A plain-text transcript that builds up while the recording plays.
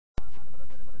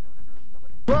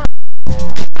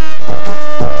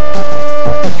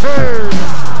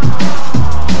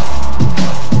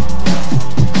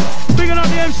Bigging up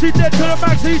the MC dead to the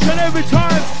max each and every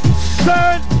time.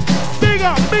 Turn, big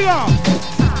up, big up.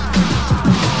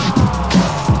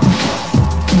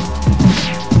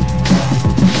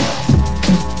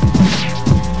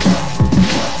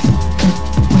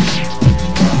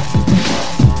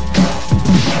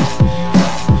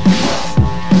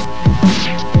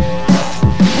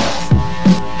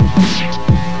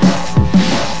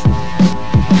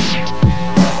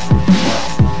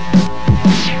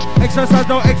 Exercise,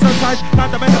 no exercise, time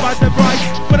to make the bite and right.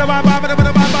 With a bye,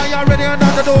 you're ready and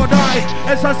not the door die.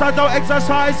 Exercise, no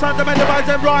exercise, time to make the bite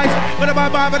and right. With a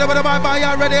bye,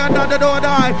 you're ready and not the door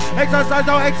die. Exercise,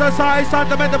 no exercise, time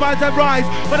to make the bite and right.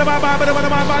 With a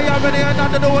bye, you're ready and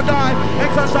not the door die.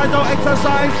 Exercise, no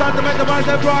exercise, time to make the bite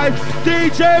and right.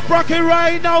 DJ Brockie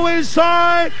right now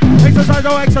inside. Exercise,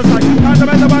 no exercise, time to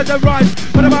make the bite and right.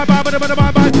 With a bye,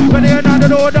 ready and not the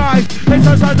door die.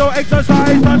 Exercise, no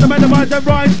exercise, time to make the bite and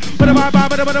right.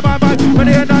 When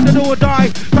the end of the door die,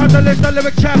 time to list the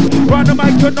lyric champ. Run the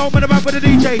mic, you know me the man with the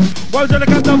DJ. Words in the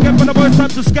cap, don't get for the boys, time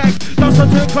to skank. Don't start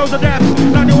to close the depth.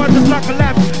 Now you want just like a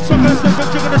lamp. Sucking the slip and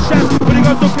chicken the chef. When he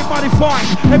goes looking mighty fine.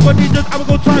 Everybody just have a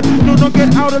good time. No, don't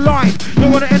get out of line.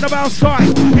 Don't wanna end up outside.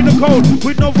 In the cold,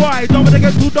 with no ride. Don't wanna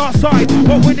get too dark side.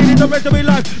 What we need is the rest of my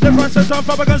life. Left, right, center,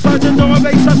 fabricant, sergeant, don't have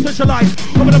base, specialized.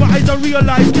 Open up my eyes and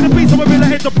realize. Get a piece of a real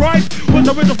enterprise. What's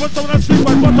the rhythm, what's someone else sleep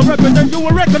by? What to represent, you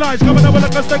will recognize. Coming over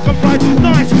like a steak and fries.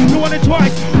 Nice, you want it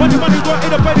twice. When the money got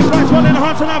in a penny price, one in a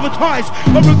heart and advertise.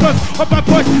 I'm reverse of my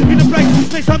voice in the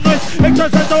place, make some noise.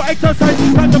 Exercise, no exercise,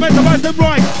 time to make the rise and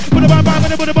right. Put a bye,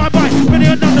 many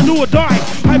are not to do or die.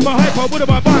 Hyper, put a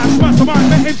bye, smash the mind,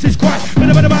 make MCs cry. Put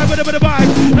a bye.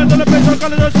 That's on the place, I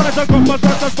got it on sides, I got my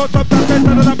shots, I spot up, that's it,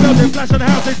 and I'm building, flashing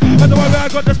houses. And the way I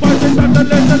got the spices, and the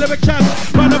list, the lyric champ.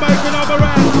 Run the mic and over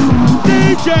around.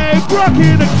 DJ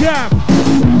Brockie in the camp.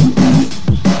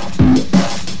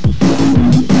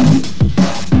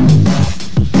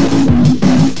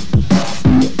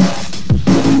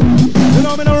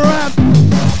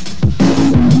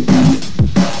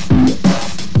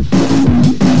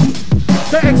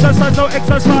 Exercise, no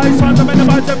exercise, time to make the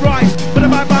bite and rise. With a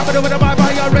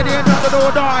bye, you're ready and not the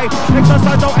door die.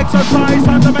 Exercise, no exercise,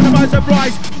 time to make the bite and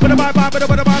rise. With a bye,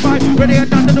 ready and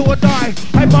not the door die.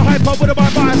 Hyper, with a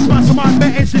bye, smash the mind,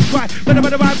 bet it's cry. With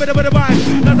a bye,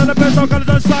 none of the best on colors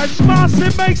on side. Smash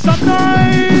it, make some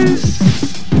noise.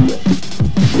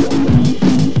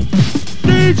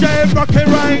 DJ Brockie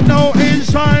right now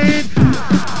inside.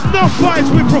 No fights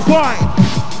we provide.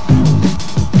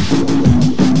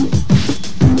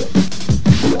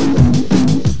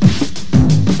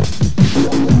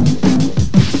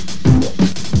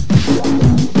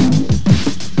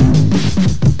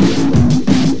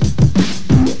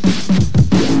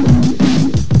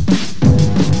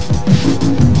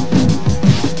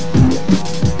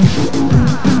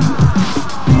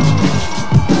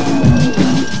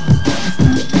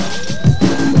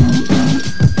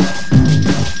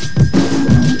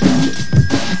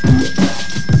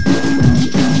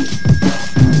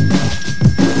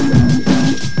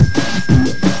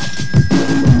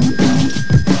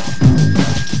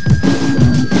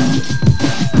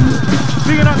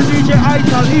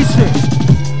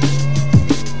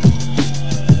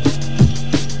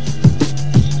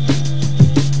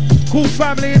 Cool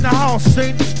family in the house,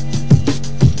 see?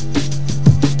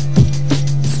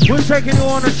 We're taking you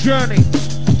on a journey.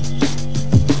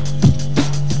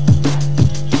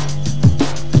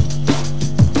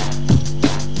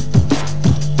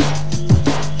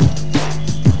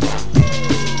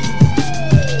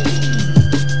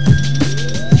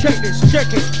 Check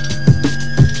it.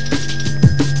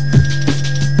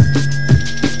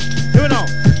 Here we know.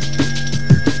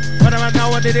 But right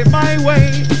now I did it my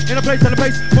way. In a place,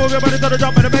 move your body to the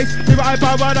drum and the bass. Leave your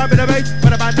iPod right up in the bass.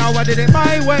 But right now I did it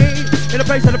my way. In a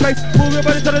place, move your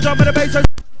body to the drum and the bass.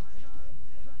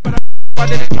 But I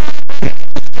did it.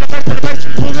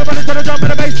 Move your body to the drum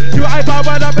and the bass. Leave your iPod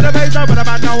right up in the bass. But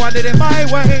right now I did it my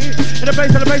way. In a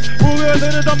place, move your body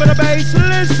to the drum and the bass.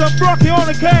 Listen, Brockie on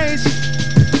the case.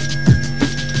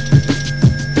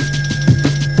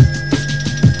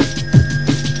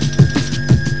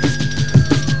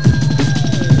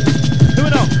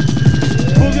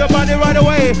 Right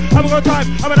away, have a good time,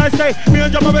 have a nice day. Me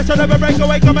and John, my best, I'll never break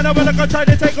away. Coming over like I try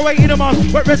to take away in them all.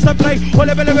 Wet rest and play,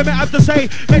 whatever living me have to say.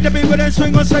 Make the people then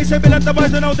swing on say, me let the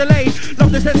boys with no delay.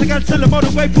 Love the sense against the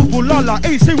modern way. Football, la,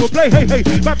 AC will play, hey.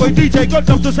 Bad boy DJ, got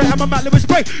enough to say I'm a man with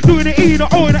spray. Doing it E,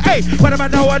 not O and A. But I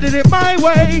know I did it my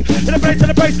way. In the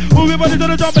place, move your body to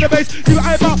the drum and the bass. Do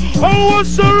it, oh,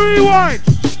 what's the rewind?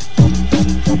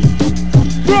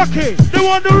 Brockie, they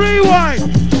want the rewind.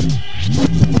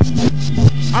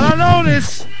 And I know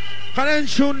this, can then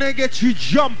tune they get you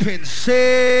jumping.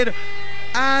 Said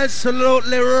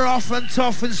absolutely rough and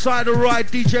tough inside the ride,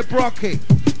 DJ Brockie.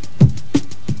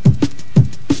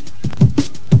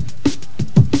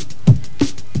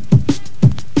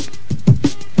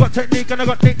 Got technique and I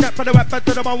got nick that for the weapon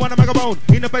to the bone when I make a bone.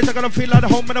 In the place I gotta feel like the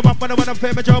home and I want when I'm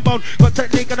fair my jawbone. Got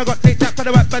technique and I got nick that for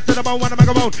the weapon to the bone when I make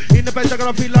a bone. In the place I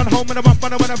gotta feel like the home and I want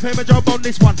when I'm fair my jawbone.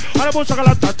 This one, all the bullshit I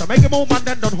got to make it move man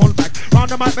then don't hold back. Round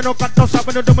the mic me no cut no stop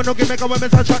me no do me no give me a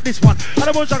women's a shot. This one, all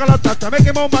the bullshit I got to make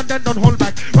it move man then don't hold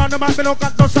back. Round the mic me no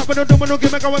cut no stop me no do me no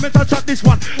give me a women's a shot. This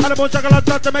one, all the bullshit I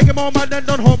got to make it move man then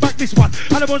don't hold back. This one,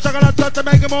 all the bullshit I got to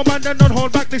make it move man then don't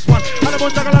hold back. This one, all the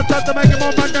bullshit I got to make it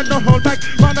move man then don't hold back.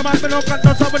 Round the mic me no cut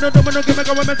no stop me no do me no give me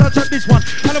a women's a shot. This one,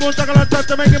 all the bullshit I got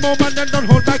to make it move man then don't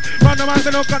hold back. Round the mic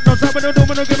me no cut no stop me no do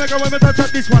me no give me a women's a shot.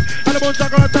 This one, all the bullshit I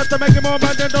got to make it move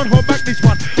man then don't hold back. This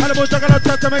one, all the bullshit I got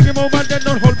to make it move man then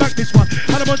don't hold back. This one,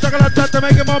 all the bullshit I got to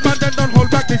make it move man then don't hold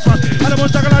back. This one, all the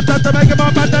bullshit I got to make it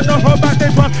move man then don't hold back.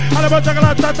 This one, all the bullshit I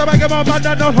got to make it move man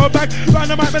then don't hold back. Round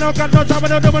the mic me no cut no stop me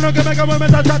no do me no give me a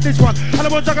women's a shot. This one, all the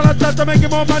bullshit I got to make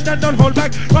it move man then don't hold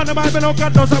back. Round the mic me no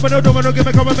cut no stop me no do me no give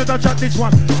me a women's a shot. This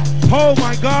one, oh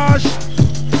my gosh.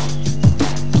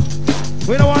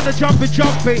 We don't want the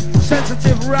jumpy,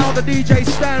 sensitive round the DJ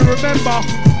stand, remember.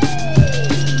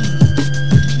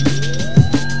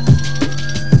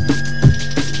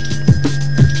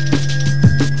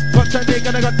 Got technique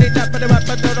and I got nick that for the rap,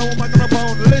 but don't know what I'm gonna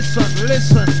bone.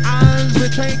 Listen, as we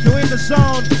take you in the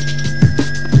zone.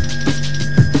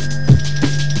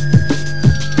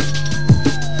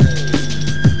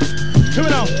 Here we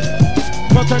go.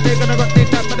 Got technique and I got nick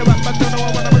that for the rap, but don't know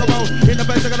what I'm gonna bone. In the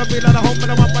place I'm gonna feel like a home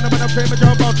and I want when I'm frame my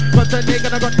jawbone. Got technique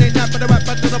and I got nick that for the rap,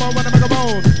 but don't know what I'm gonna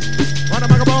bone. When I'm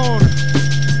gonna bone.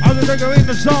 As we take you in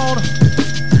the zone.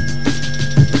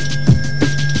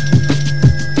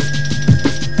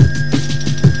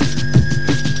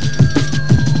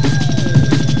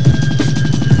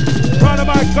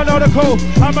 I know the call,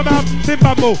 I'm a man,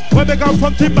 Zimbabwe. When we come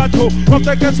from Timbuktu, from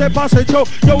the can say passage, yo,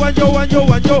 and yo.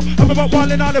 I'm about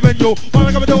one in all of you. When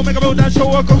we come make a build that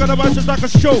show, I'm gonna watch it like a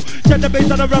show. Check the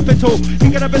bass and the rap it too. You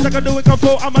get a bit I can do it, come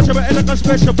for. I'm much of an elegant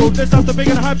special food. This after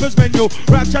big and hypers menu.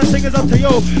 Rap chat sing is up to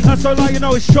you. That's all I you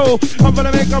know is show. I'm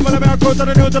gonna make go to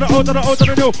the new, to the old, to the old, to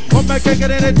the new. I'm making it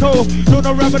in it too. Do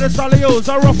no rap with the style of use.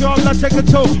 I'll rough you all, let's take it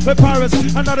too. With pirates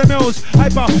and other mills.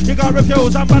 Hyper, you got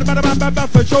refuse. I'm bad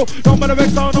for show. Don't bother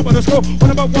vex down, don't bother screw.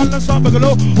 What about one and start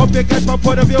below? Hope you get my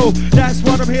point of view. That's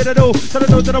what I'm here to do. To the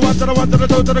two, to the one, to the one, to the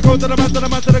two, to the go, to the man, to the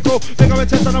man, to the go. Make a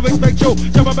test and I expect you.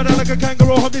 Jump up and down like a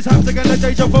kangaroo. Hold these hands again, the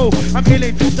deja vu. I'm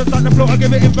healing, just on the floor. I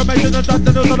give it information and that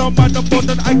the news. I don't mind the more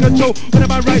than I can show. When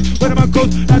am I right? When am I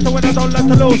close? That's the when I don't let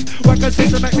to lose. Work and sit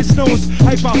to make me snooze.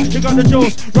 Hyper, you got the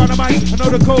juice. Run a mic, I know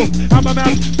the code. I'm a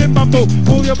man, bim bamboo.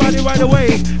 Move your body right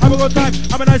away. Have a good time,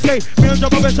 have a nice day. Me and John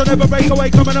Best will never break away.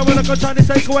 Coming over like a Chinese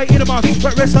takeaway. In the mask,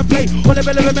 wet rest and play. What the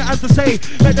belly limit has to say.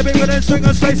 Let the big then swing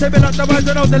and slay. Say me like the words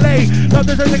and no delay. Love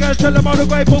this thing and tell them all the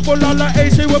way. People all like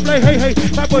AC will play. Hey,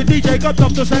 that boy DJ got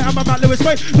enough to say. I'm a man Lewis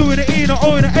Way. Doing it E, not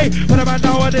O in the A. But I'm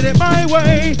now I did it my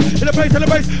way. In the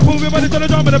place, move your body to the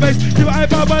drum of the bass. See what I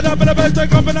found up in the best. They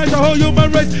combine the whole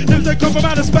human race. Lives they come from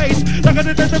outer space. Like a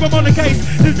detective, I'm on the case.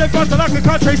 Lives they faster like a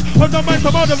car chase. Was no mind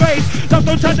from all the race. Love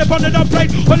don't chat upon the dumb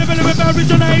plate. When the middle of it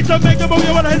originate. Don't make the move,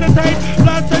 you wanna hesitate.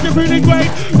 Last stage you're feeling great.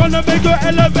 Gonna make you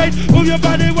elevate. Move your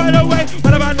body right away.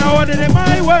 What about now I did it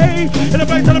my way. In the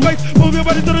place, move your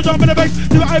body to the drum of the bass.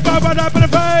 See what I found up in the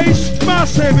face.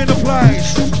 Massive in the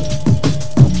place.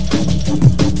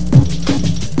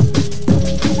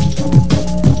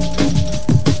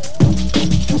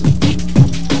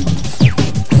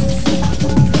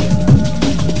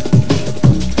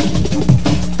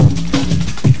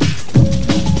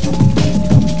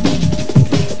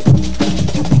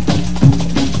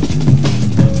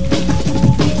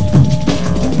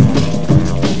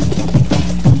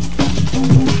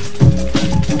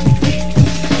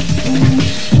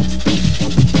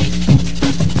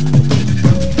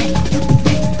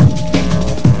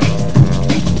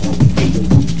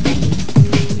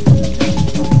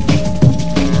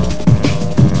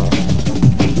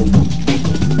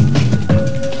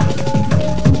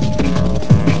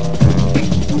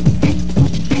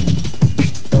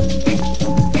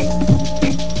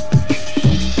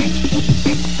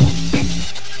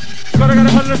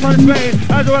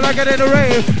 That's when I get in the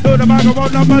rave. Do the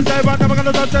microphone number 7. I'm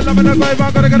gonna touch them in the grave.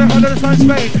 I'm gonna get 100 sun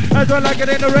Spain. That's when I get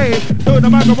in the rave. Do the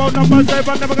microphone number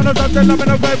 7. I'm gonna touch them in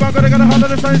the grave. I'm gonna get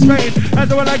 100 sun Spain.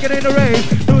 That's when I get in the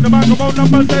rave. Do the microphone microphone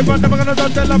on Monday, but never gonna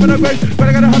touch the love in the grave.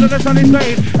 Gonna get a hundred and sunny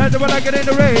Spain, and when I get in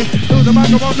the rain, do the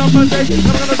microphone on Monday,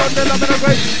 never gonna touch the love in the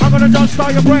grave. I'm gonna just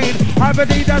start your brain. I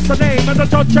believe that's the name, and the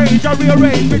top change, I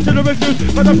rearrange, picture the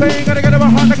refuse, but the pain, gonna get in my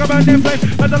heart like a burning flame,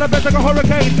 and then I bet like a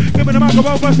hurricane. Give me the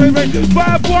microphone, but say rain.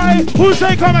 Bad boy, who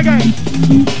say come again?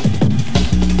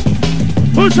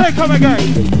 Who say come again?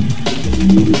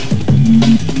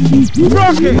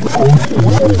 Brockie.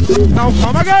 Now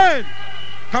come again.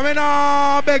 Coming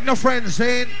on, beg no friends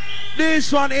in.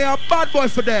 This one here, bad boy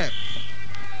for them.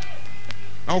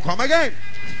 Now come again.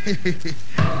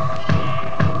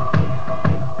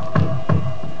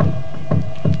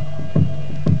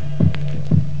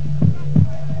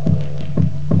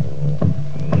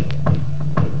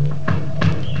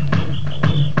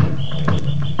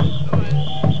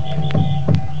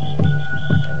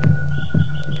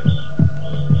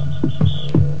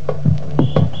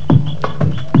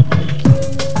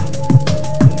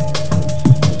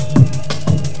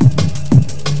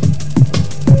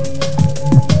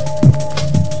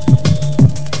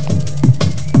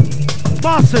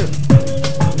 Massive.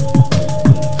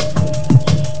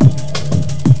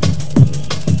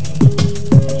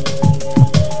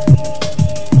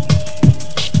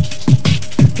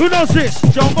 Who knows this?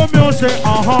 Jungle music,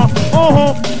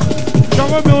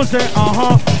 Jungle music, Jungle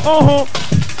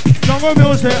music, Jungle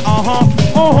music,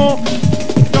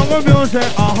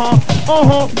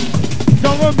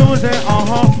 Jungle music,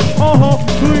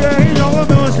 Ooh yeah, jungle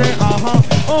music,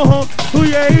 Ooh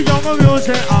yeah, jungle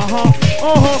music,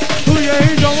 Ooh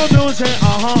yeah, jungle music,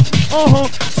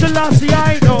 Selassie,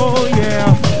 I know, yeah.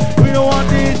 We don't want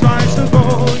these lines to go,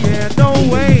 yeah, no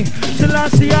way.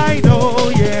 Selassie, I know,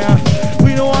 yeah.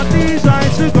 We don't want these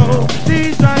lines to go,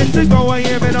 and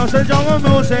yeah, man, I say jungle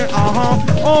music,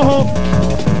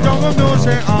 jungle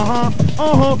music,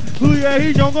 Ooh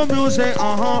yeah, jungle music,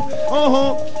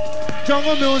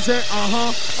 jungle music,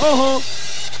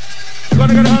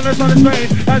 Gonna get a hundred on his vein,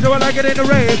 as well I get in the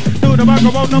rave. Do the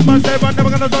microphone number 7, never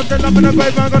gonna touch the lump in the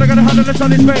grave. I'm gonna get a hundred on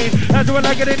his vein, as well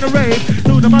I get in the rave.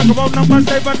 Do the microphone number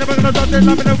 7, never gonna touch the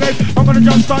lump in the grave. I'm gonna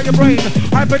just start your brain.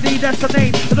 Hyper D, that's the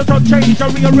name. The top change, I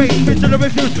rearrange. Bitch to the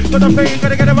refuse, but the pain.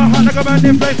 Gonna get him a hot like a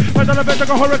burning flame. But on the bed like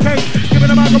a hurricane. Give me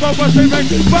the microphone for straight rain.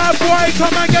 Bad boy,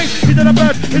 come again. He's in a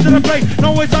bird, he's in a plane.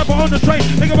 No way up on the train.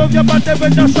 Think about your butt,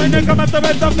 never just trying to come at the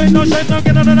bed. Nothing, no shame, no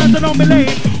get on the answer, don't be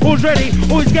late. Who's ready?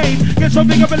 Who's game? Get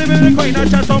something up and live in the queen. I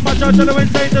chat so much out to the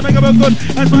insane to make it look good.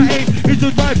 As my aim, he's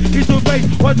too tight, he's too fake.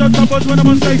 What's on top when I'm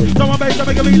on stage? Someone bass, I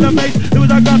make a real amazed. It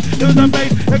was a gun, it was a bait.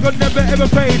 It could never ever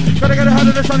fade. Gotta get a hand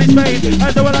of the sunny spade.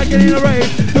 And so when I get in a rave,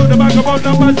 do the microphone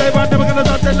number 7. I'm never gonna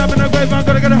touch the love in the grave. I'm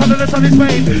gonna get a hand of the sunny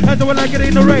spade. And so when I get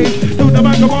in the rave, do the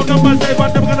microphone number 7.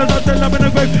 I'm never gonna touch the love in the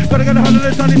grave. Gotta get a hand of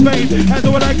the sunny spade. And so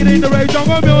when I get in the rave,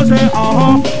 jungle music,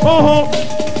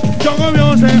 jungle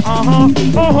music,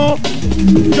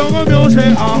 jungle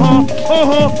music,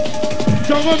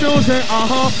 jungle music,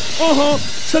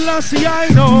 Selassie, I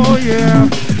know, yeah.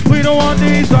 We don't want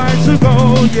these lines to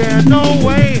go, yeah, no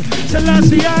way.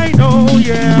 Selassie, I know,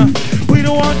 yeah. We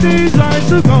don't want these lines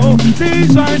to go,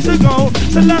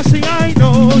 Selassie, I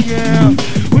know, yeah.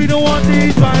 We don't want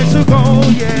these lines to go,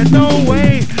 yeah, no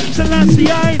way.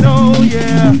 Selassie, I know,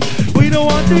 yeah. We don't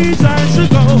want these lines to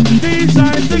go,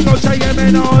 Say yeah,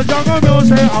 man, jungle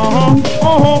music,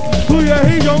 Ooh yeah,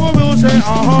 he jungle music,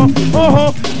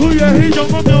 Ooh yeah, he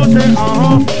jungle music,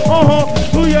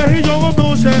 Ooh yeah, he jungle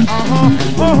music,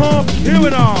 Here we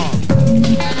are.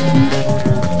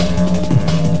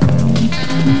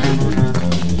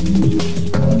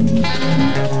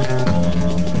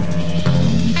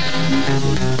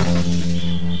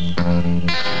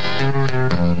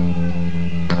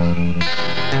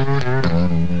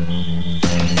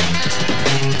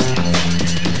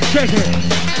 Check it.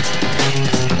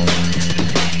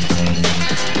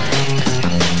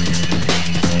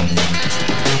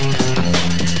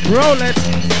 Roll it.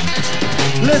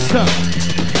 Listen.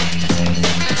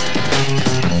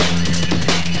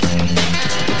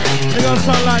 They're gonna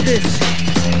sound like this.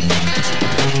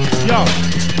 Yo.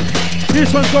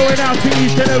 This one's going out to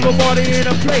each and everybody in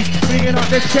a place. Bringing up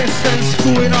the chest and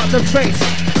screwing up the face.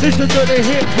 Listen to the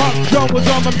hip-hop drum with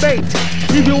drum and bass.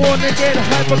 If you wanna get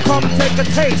hyper, come take a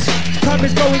taste. Time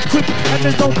is going quick and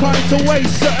there's no time to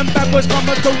waste. Certain bad boys come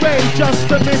at the rave just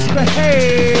to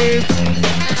misbehave.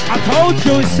 I told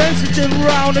you it's sensitive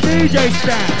around the DJ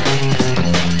stand.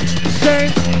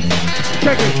 Same.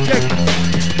 Check it, check it.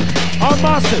 I'm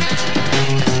massive.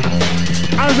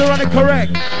 Hands are running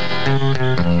correct.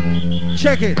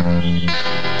 Check it.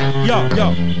 Yo,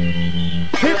 yo.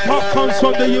 Hip-hop comes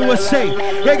from the USA.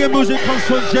 Reggae music comes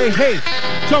from J. Hay.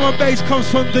 Drum and bass comes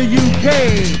from the UK.